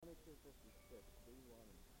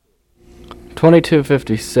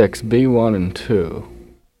2256, B1 and 2.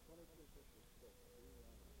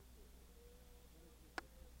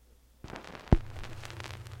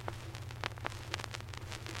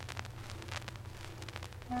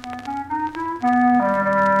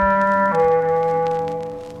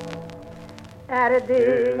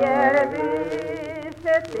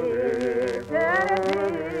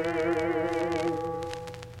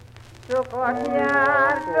 Sokat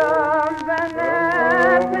jártam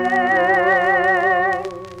bennetek,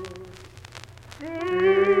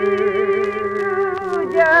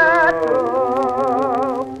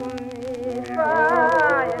 tudjátok, mi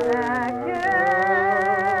fáj nekem,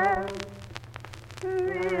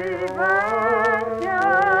 mi bántja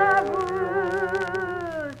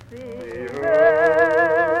szívemet.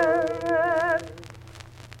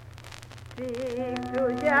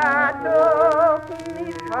 Tudjátok, mi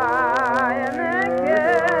fáj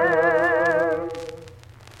nekem,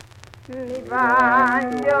 mi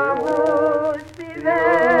bántja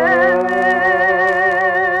szívemet.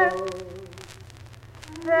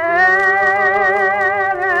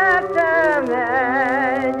 Szeretem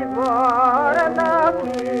egy barna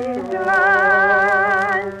kislány,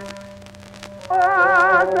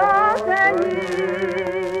 az az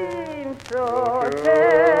enyém sosem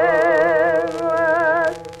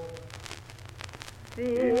lesz.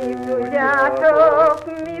 Tudjátok,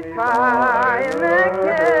 mi fáj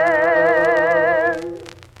nekem,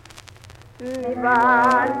 mi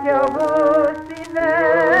bántja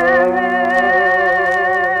szívemet.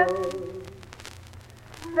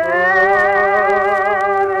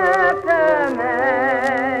 Szeretem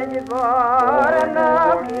egy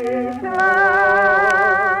barna kislány,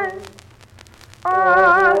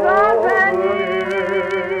 az az enyém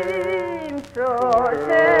sosem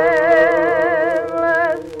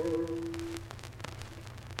lesz.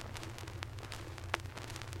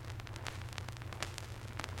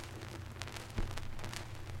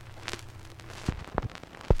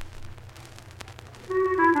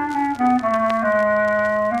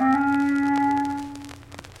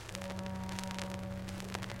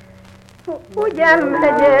 Ugye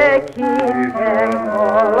megyek hideg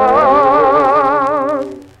alatt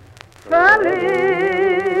felülöm,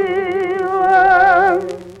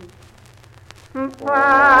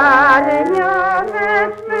 párnya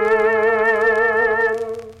vesző,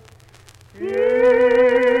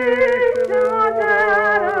 kis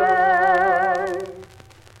madár lesz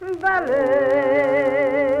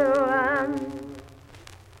belőlem.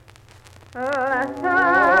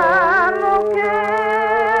 Leszállok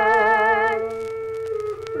egy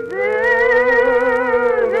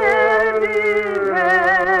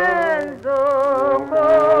zölderdőben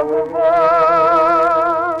zokogva,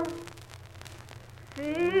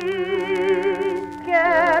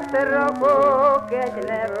 fészket rakok egy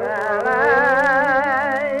lefelet,